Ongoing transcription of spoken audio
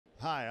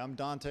Hi, I'm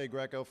Dante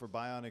Greco for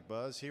Bionic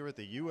Buzz here at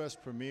the U.S.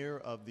 premiere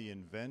of The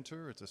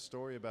Inventor. It's a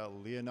story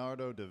about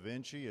Leonardo da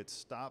Vinci. It's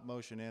stop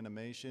motion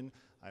animation.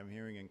 I'm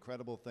hearing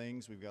incredible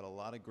things. We've got a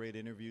lot of great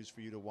interviews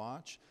for you to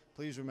watch.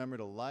 Please remember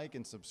to like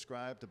and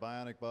subscribe to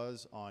Bionic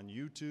Buzz on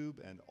YouTube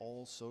and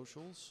all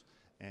socials,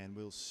 and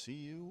we'll see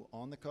you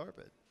on the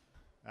carpet.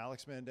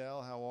 Alex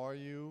Mandel, how are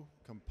you?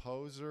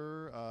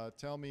 Composer,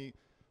 tell me,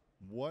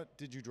 what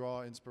did you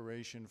draw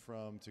inspiration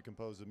from to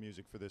compose the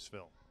music for this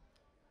film?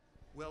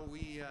 Well,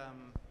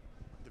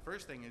 the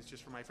first thing is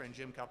just for my friend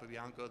Jim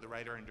Capobianco, the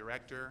writer and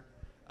director.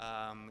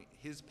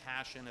 His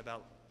passion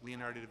about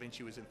Leonardo da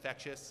Vinci was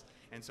infectious,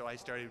 and so I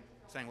started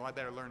saying, well, I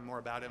better learn more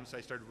about him. So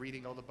I started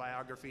reading all the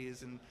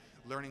biographies and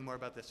learning more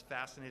about this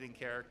fascinating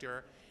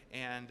character.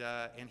 And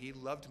he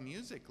loved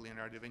music.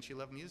 Leonardo da Vinci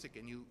loved music,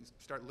 and you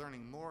start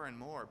learning more and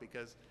more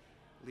because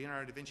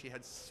Leonardo da Vinci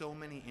had so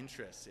many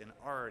interests in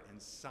art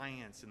and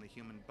science and the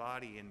human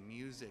body and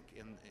music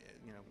and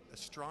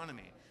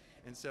astronomy.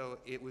 And so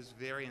it was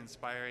very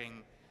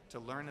inspiring to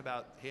learn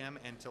about him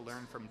and to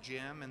learn from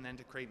Jim and then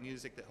to create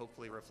music that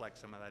hopefully reflects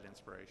some of that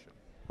inspiration.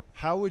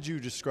 How would you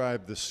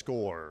describe the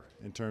score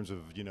in terms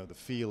of, the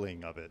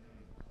feeling of it?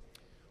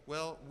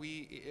 Well,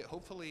 it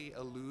hopefully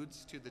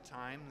alludes to the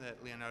time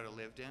that Leonardo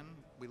lived in.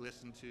 We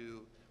listened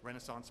to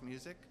Renaissance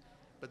music,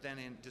 but then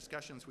in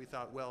discussions we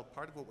thought, well,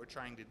 part of what we're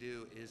trying to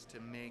do is to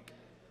make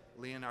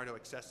Leonardo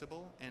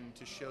accessible and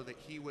to show that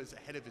he was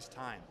ahead of his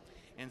time.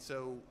 And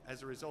so,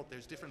 as a result,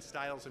 there's different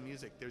styles of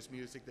music. There's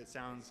music that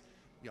sounds,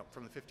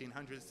 from the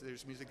 1500s.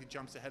 There's music that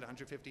jumps ahead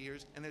 150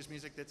 years, and there's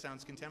music that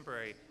sounds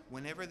contemporary.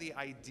 Whenever the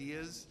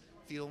ideas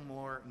feel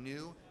more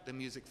new, the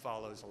music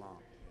follows along.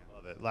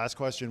 Love it. Last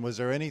question: was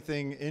there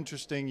anything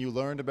interesting you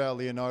learned about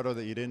Leonardo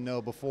that you didn't know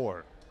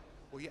before?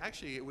 Well,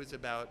 actually, it was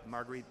about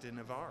Marguerite de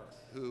Nevarre,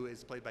 who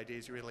is played by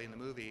Daisy Ridley in the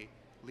movie.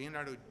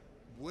 Leonardo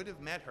would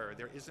have met her.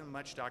 There isn't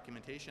much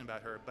documentation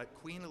about her, but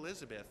Queen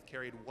Elizabeth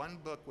carried one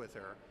book with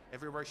her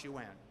everywhere she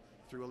went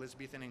through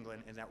Elizabethan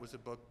England, and that was a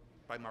book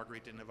by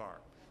Marguerite de Nevarre.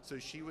 So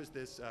she was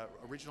this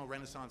original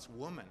Renaissance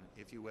woman,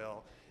 if you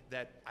will,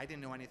 that I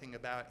didn't know anything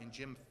about, and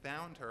Jim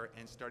found her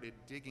and started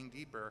digging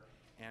deeper,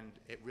 and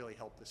it really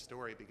helped the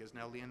story because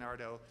now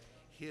Leonardo,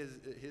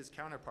 his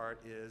counterpart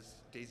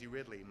is Daisy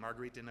Ridley,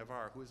 Marguerite de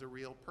Nevarre, who is a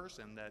real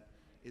person that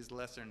is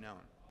lesser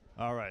known.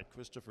 All right,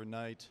 Christopher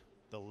Knight,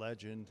 the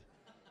legend.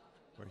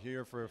 We're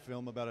here for a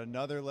film about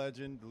another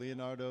legend,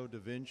 Leonardo da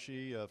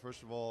Vinci.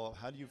 First of all,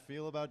 how do you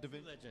feel about Da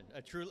Vinci?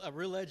 Legend, a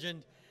real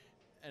legend,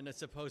 and a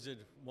supposed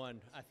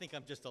one. I think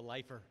I'm just a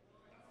lifer.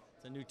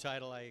 It's a new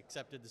title I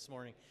accepted this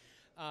morning.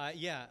 A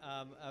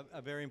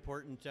very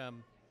important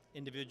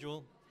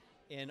individual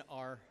in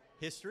our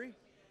history.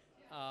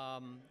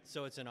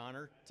 So it's an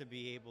honor to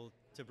be able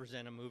to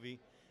present a movie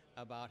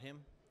about him,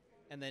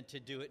 and then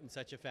to do it in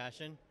such a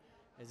fashion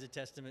is a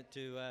testament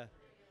to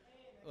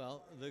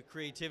the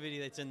creativity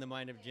that's in the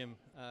mind of Jim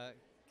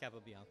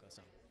Capobianco.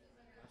 So.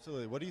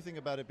 Absolutely. What do you think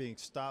about it being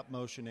stop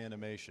motion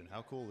animation?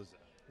 How cool is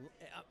it?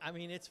 I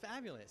mean, it's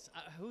fabulous.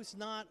 Who's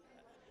not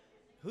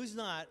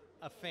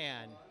a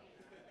fan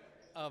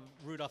of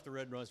Rudolph the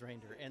Red-Nosed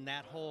Reindeer and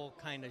that whole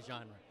kind of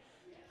genre?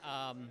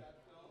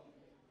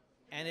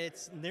 And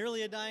it's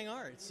nearly a dying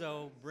art,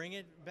 so bring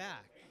it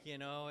back.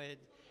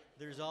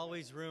 There's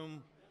always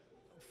room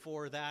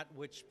for that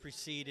which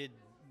preceded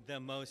the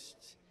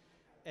most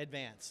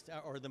advanced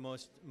or the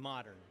most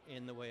modern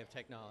in the way of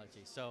technology.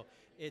 So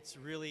it's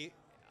really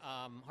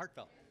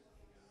heartfelt.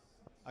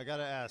 I got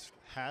to ask,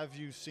 have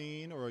you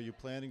seen or are you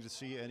planning to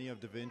see any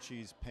of Da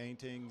Vinci's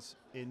paintings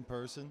in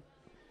person?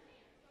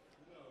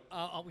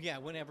 Yeah,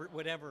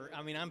 whatever.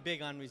 I mean, I'm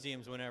big on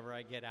museums whenever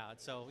I get out.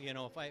 So,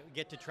 if I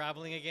get to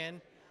traveling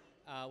again,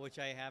 which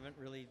I haven't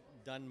really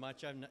done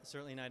much of,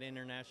 certainly not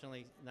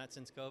internationally, not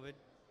since COVID,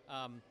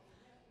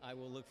 I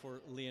will look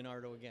for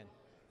Leonardo again.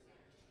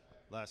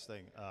 Last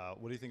thing,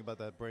 what do you think about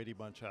that Brady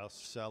Bunch house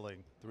selling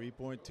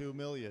 $3.2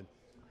 million?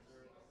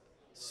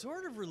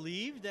 Sort of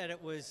relieved that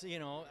it was,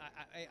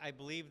 I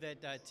believe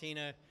that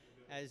Tina,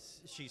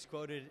 as she's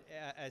quoted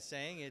as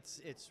saying,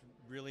 it's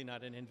really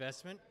not an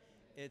investment.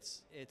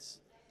 It's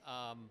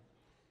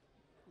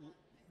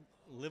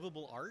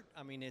livable art.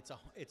 I mean, it's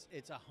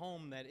a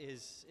home that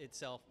is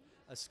itself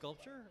a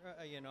sculpture,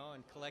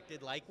 and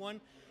collected like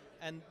one,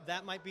 and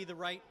that might be the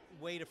right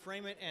way to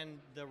frame it and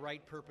the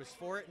right purpose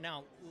for it.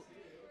 Now,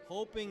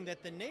 hoping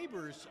that the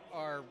neighbors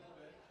are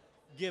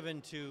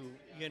given to,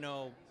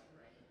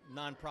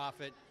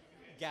 nonprofit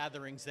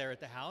gatherings there at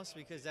the house,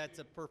 because that's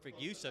a perfect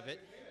use of it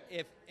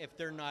if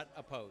they're not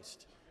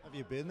opposed. Have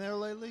you been there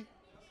lately?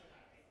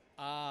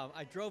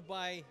 I drove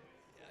by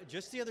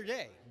just the other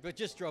day, but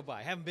just drove by.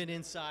 I haven't been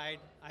inside.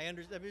 I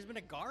understand there's been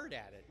a guard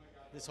at it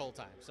this whole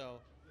time.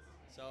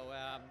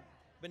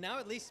 But now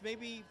at least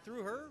maybe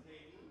through her,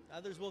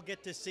 others will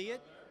get to see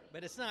it.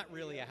 But it's not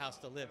really a house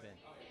to live in.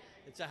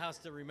 It's a house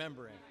to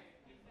remember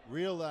in.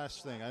 Real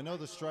last thing. I know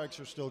the strikes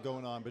are still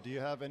going on, but do you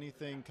have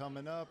anything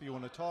coming up you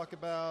want to talk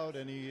about?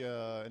 Any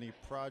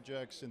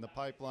projects in the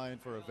pipeline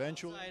for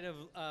eventually? Side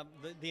of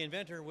the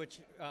Inventor, which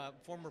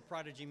former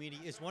Prodigy Media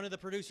is one of the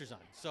producers on.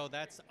 So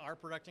that's our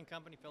production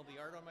company, Phil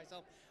Biardo and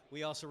myself.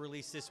 We also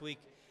released this week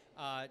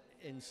on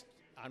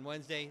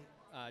Wednesday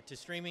to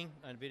streaming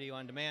on video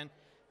on demand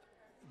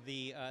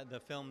the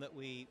film that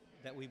we've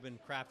been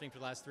crafting for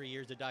the last 3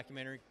 years, the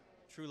documentary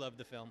True Love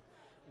the Film,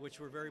 which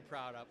we're very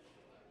proud of.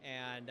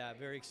 And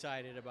very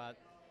excited about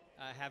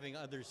having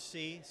others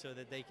see so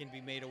that they can be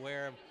made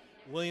aware of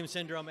Williams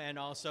syndrome and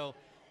also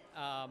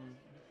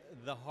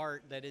the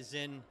heart that is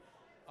in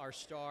our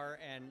star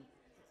and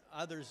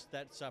others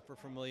that suffer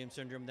from Williams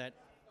syndrome that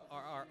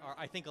are,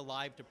 I think,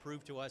 alive to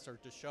prove to us or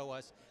to show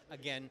us,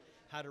 again,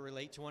 how to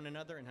relate to one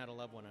another and how to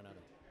love one another.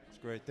 That's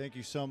great. Thank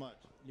you so much.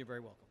 You're very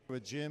welcome.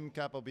 With Jim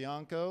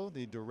Capobianco,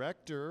 the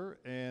director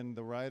and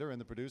the writer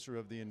and the producer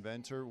of The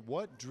Inventor,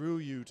 what drew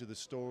you to the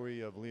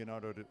story of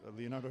Leonardo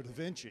da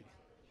Vinci?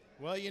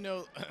 Well, you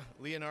know,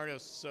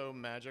 Leonardo's so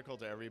magical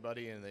to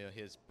everybody and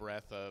his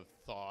breadth of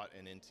thought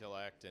and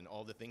intellect and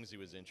all the things he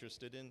was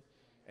interested in.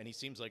 And he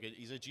seems like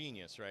he's a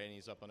genius, right? And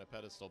he's up on a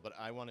pedestal. But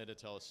I wanted to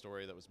tell a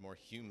story that was more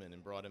human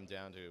and brought him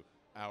down to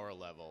our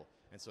level.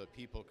 And so that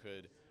people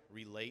could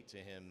relate to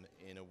him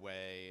in a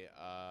way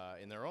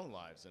in their own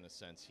lives, in a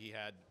sense. He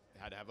had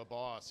to have a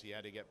boss. He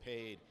had to get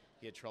paid.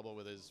 He had trouble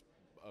with his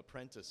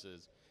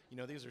apprentices. You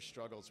know, these are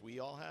struggles we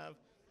all have,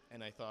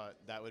 and I thought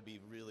that would be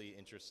really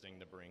interesting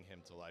to bring him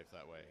to life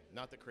that way.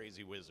 Not the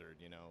crazy wizard,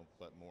 you know,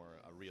 but more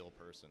a real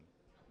person.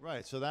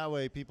 Right, so that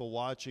way people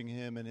watching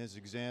him and his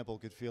example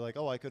could feel like,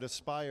 oh, I could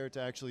aspire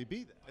to actually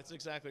be that. That's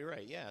exactly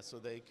right, yeah. So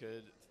they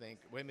could think,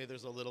 wait, maybe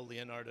there's a little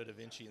Leonardo da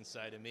Vinci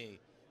inside of me.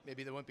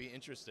 Maybe they wouldn't be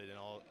interested in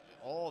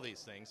all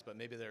these things, but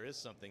maybe there is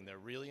something they're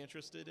really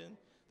interested in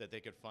that they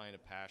could find a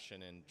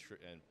passion and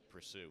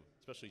pursue,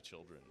 especially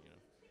children, you know.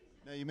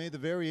 Now, you made the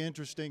very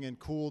interesting and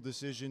cool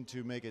decision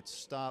to make it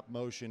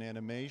stop-motion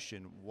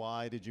animation.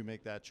 Why did you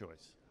make that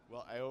choice?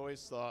 Well, I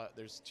always thought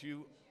there's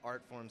two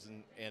art forms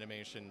in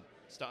animation,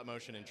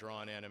 stop-motion and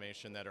drawn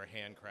animation, that are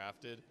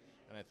handcrafted,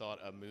 and I thought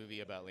a movie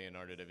about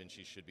Leonardo da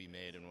Vinci should be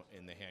made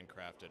in the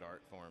handcrafted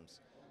art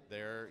forms.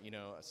 There, you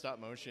know,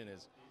 stop-motion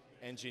is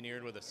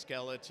engineered with a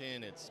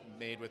skeleton, it's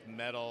made with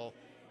metal,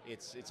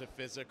 it's a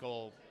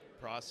physical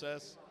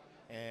process.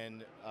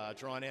 And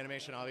drawn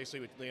animation,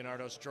 obviously, with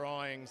Leonardo's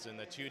drawings and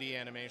the 2D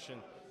animation,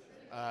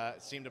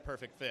 seemed a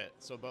perfect fit.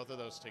 So both of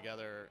those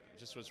together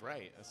just was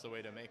right. That's the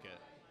way to make it.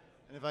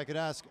 And if I could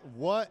ask,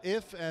 what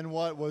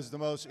was the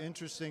most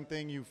interesting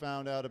thing you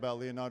found out about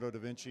Leonardo da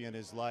Vinci and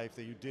his life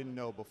that you didn't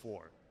know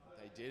before?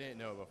 I didn't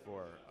know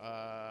before.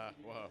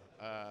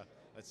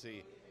 Let's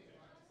see.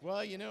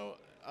 Well, you know,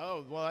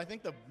 I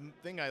think the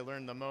thing I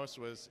learned the most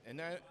was, and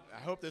I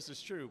hope this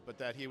is true, but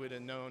that he would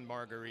have known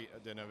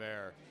Marguerite de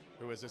Nevarre,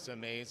 who was this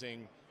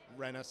amazing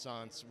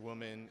Renaissance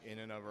woman in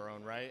and of her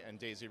own right, and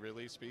Daisy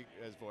Ridley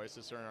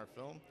voices her in our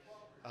film.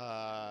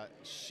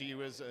 She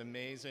was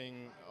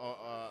amazing,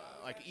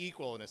 like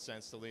equal in a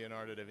sense to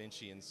Leonardo da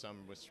Vinci in some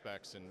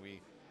respects, and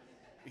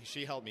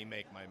she helped me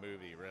make my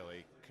movie,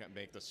 really,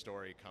 make the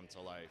story come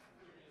to life.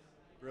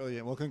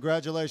 Brilliant. Well,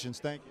 congratulations.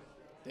 Thank you.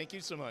 Thank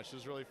you so much. It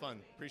was really fun.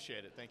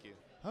 Appreciate it. Thank you.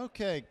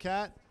 Okay,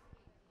 Kat,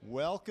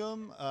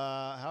 welcome.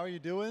 How are you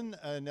doing?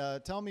 And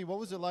tell me, what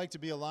was it like to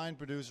be a line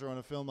producer on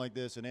a film like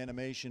this, an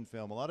animation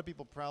film? A lot of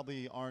people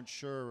probably aren't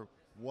sure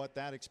what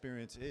that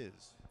experience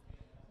is.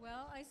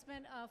 Well, I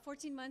spent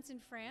 14 months in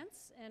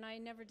France, and I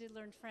never did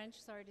learn French,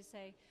 sorry to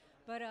say.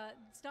 But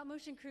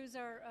stop-motion crews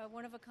are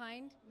one of a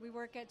kind. We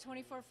work at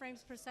 24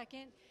 frames per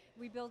second.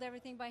 We build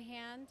everything by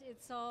hand.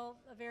 It's all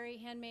very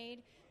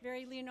handmade,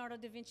 very Leonardo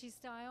da Vinci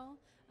style.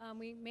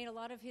 We made a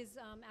lot of his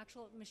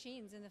actual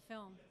machines in the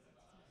film.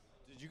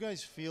 Did you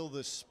guys feel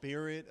the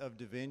spirit of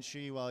Da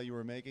Vinci while you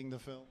were making the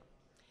film?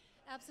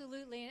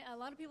 Absolutely. A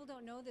lot of people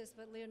don't know this,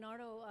 but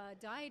Leonardo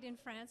died in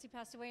France. He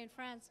passed away in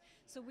France.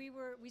 So we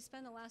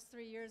spent the last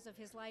 3 years of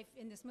his life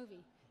in this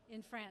movie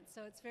in France.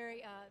 So it's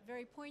very,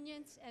 very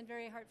poignant and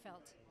very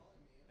heartfelt.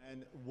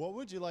 And what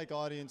would you like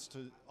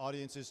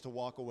audiences to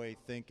walk away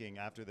thinking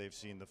after they've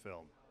seen the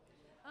film?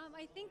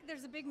 I think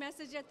there's a big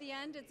message at the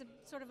end. It's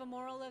sort of a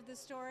moral of the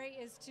story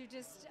is to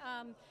just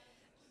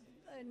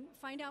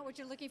find out what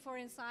you're looking for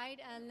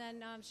inside and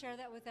then share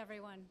that with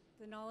everyone,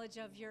 the knowledge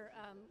of your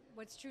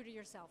what's true to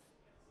yourself.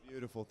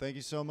 Beautiful. Thank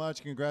you so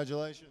much.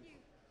 Congratulations. Thank you.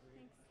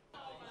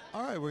 Thanks.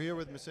 All right, we're here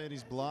with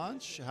Mercedes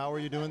Blanche. How are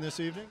you doing this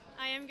evening?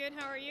 I am good.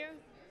 How are you?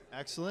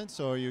 Excellent.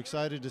 So are you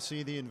excited to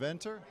see The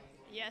Inventor?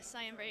 Yes,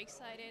 I am very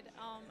excited.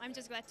 I'm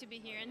just glad to be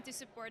here and to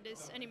support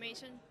this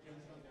animation.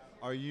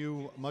 Are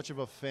you much of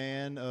a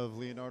fan of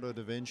Leonardo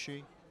da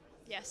Vinci?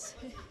 Yes.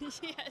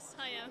 Yes,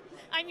 I am.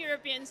 I'm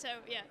European, so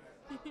yeah.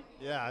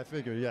 Yeah, I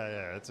figured.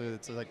 Yeah.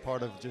 It's like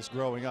part of just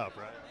growing up,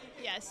 right?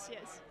 Yes,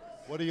 yes.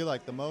 What do you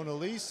like? The Mona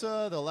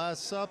Lisa, The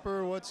Last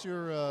Supper? What's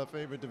your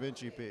favorite Da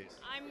Vinci piece?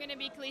 I'm going to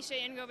be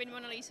cliche and go with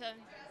Mona Lisa.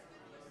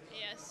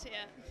 Yes,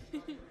 yeah.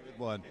 Good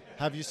one.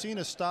 Have you seen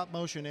a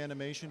stop-motion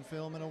animation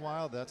film in a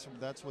while? That's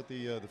what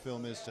the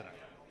film is tonight.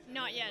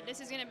 Not yet. This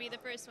is going to be the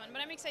first one,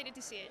 but I'm excited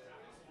to see it.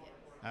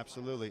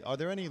 Absolutely. Are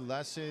there any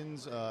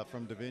lessons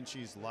from Da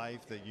Vinci's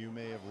life that you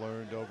may have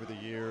learned over the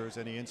years?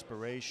 Any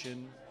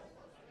inspiration?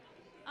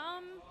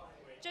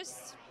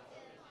 Just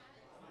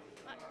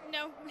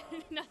no,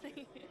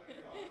 nothing.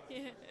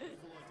 Yeah.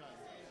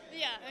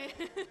 Yeah.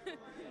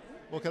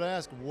 Well, could I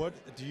ask, what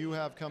do you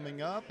have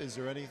coming up? Is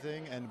there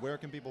anything, and where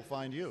can people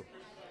find you?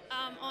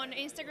 On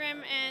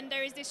Instagram, and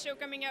there is this show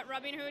coming out,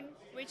 Robin Hood,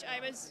 which I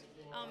was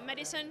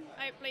Medicine.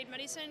 I played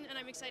Medicine, and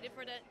I'm excited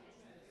for that.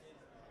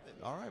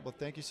 All right. Well,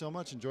 thank you so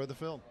much. Enjoy the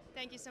film.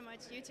 Thank you so much.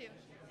 You too.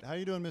 How are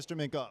you doing, Mr.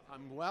 Minkup?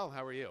 I'm well.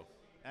 How are you?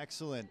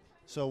 Excellent.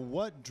 So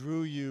what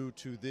drew you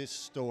to this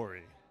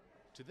story?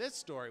 To this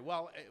story,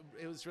 well,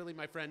 it was really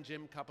my friend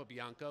Jim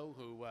Capobianco,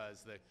 who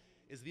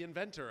is the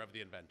inventor of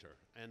the inventor,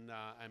 and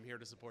I'm here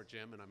to support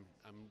Jim, and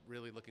I'm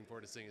really looking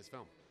forward to seeing his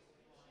film.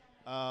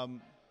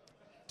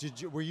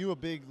 Were you a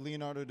big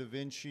Leonardo da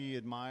Vinci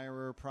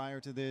admirer prior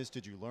to this?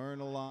 Did you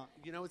learn a lot?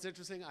 You know, it's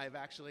interesting. I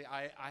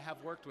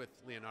have worked with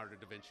Leonardo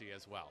da Vinci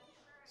as well.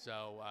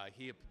 So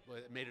he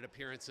made an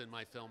appearance in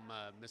my film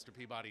Mr.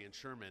 Peabody and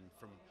Sherman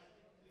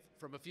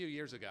from a few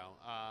years ago.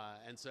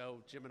 And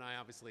so Jim and I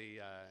obviously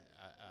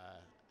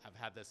have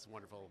had this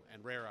wonderful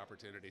and rare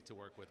opportunity to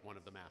work with one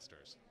of the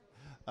masters.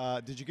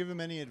 Did you give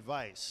him any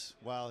advice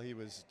while he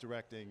was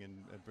directing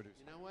and producing?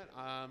 You know what?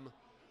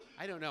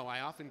 I don't know. I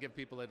often give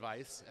people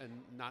advice, and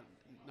not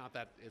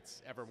that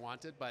it's ever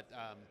wanted, but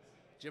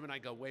Jim and I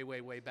go way,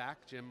 way, way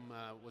back. Jim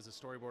was a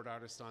storyboard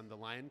artist on The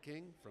Lion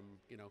King from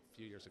a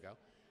few years ago,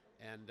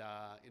 and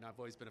I've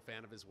always been a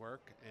fan of his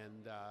work,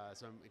 and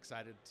so I'm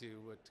excited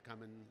to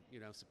come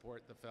and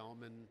support the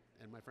film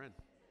and my friend.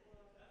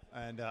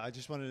 And I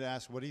just wanted to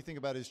ask, what do you think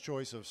about his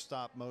choice of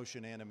stop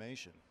motion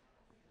animation?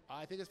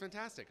 I think it's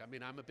fantastic. I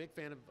mean, I'm a big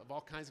fan of all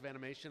kinds of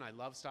animation. I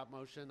love stop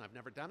motion. I've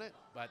never done it,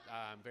 but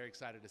I'm very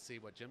excited to see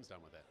what Jim's done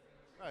with it.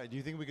 All right. Do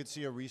you think we could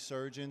see a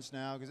resurgence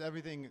now? Because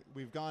everything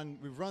we've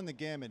run the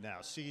gamut now: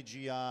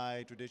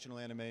 CGI, traditional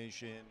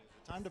animation.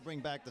 Time to bring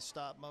back the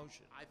stop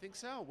motion. I think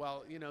so.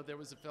 Well, there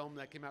was a film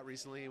that came out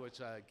recently, which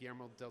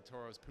Guillermo del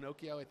Toro's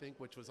Pinocchio, I think,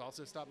 which was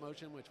also stop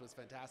motion, which was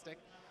fantastic.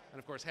 And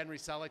of course, Henry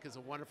Selick is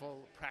a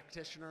wonderful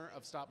practitioner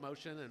of stop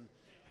motion, and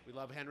we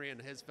love Henry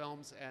and his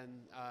films, and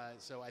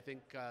so I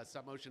think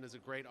stop motion is a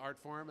great art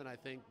form, and I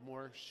think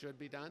more should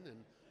be done, and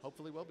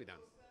hopefully will be done.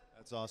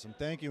 That's awesome.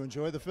 Thank you.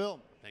 Enjoy the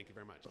film. Thank you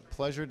very much.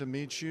 Pleasure to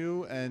meet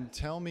you, and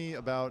tell me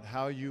about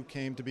how you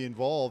came to be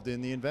involved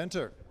in The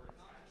Inventor.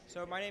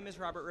 So my name is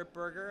Robert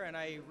Ripberger, and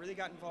I really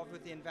got involved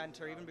with The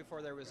Inventor even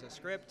before there was a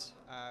script.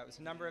 It was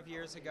a number of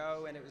years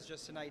ago, and it was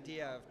just an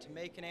idea to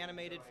make an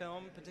animated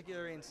film,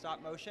 particularly in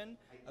stop motion,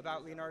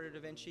 about Leonardo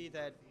da Vinci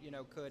that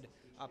could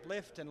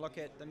uplift and look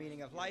at the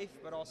meaning of life,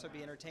 but also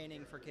be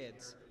entertaining for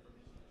kids.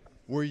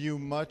 Were you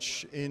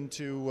much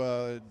into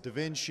Da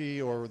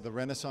Vinci or the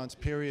Renaissance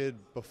period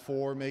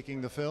before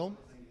making the film?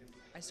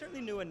 I certainly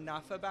knew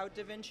enough about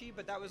Da Vinci,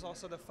 but that was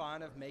also the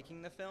fun of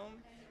making the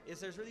film, is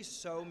there's really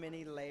so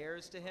many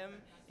layers to him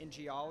in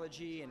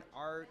geology, in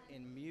art,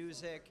 in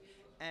music,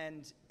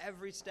 and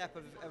every step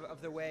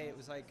of the way it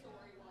was like,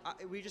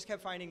 we just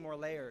kept finding more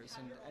layers,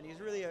 and he's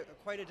really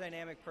quite a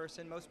dynamic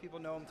person. Most people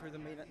know him through the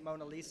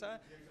Mona Lisa,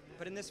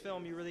 but in this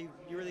film you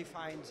really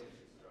find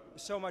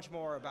so much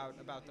more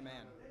about the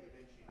man.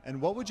 And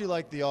what would you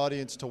like the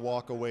audience to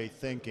walk away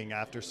thinking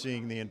after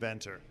seeing The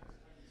Inventor?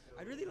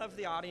 I'd really love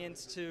the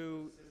audience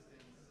to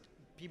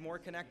be more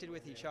connected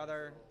with each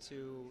other,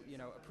 to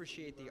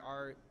appreciate the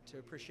art, to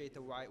appreciate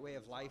the way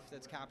of life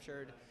that's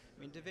captured.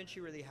 I mean, Da Vinci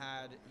really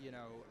had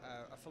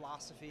a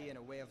philosophy and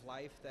a way of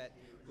life that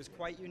was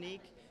quite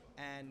unique,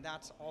 and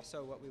that's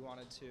also what we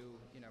wanted to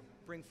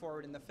bring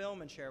forward in the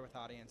film and share with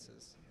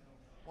audiences.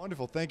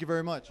 Wonderful. Thank you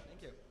very much.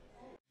 Thank you.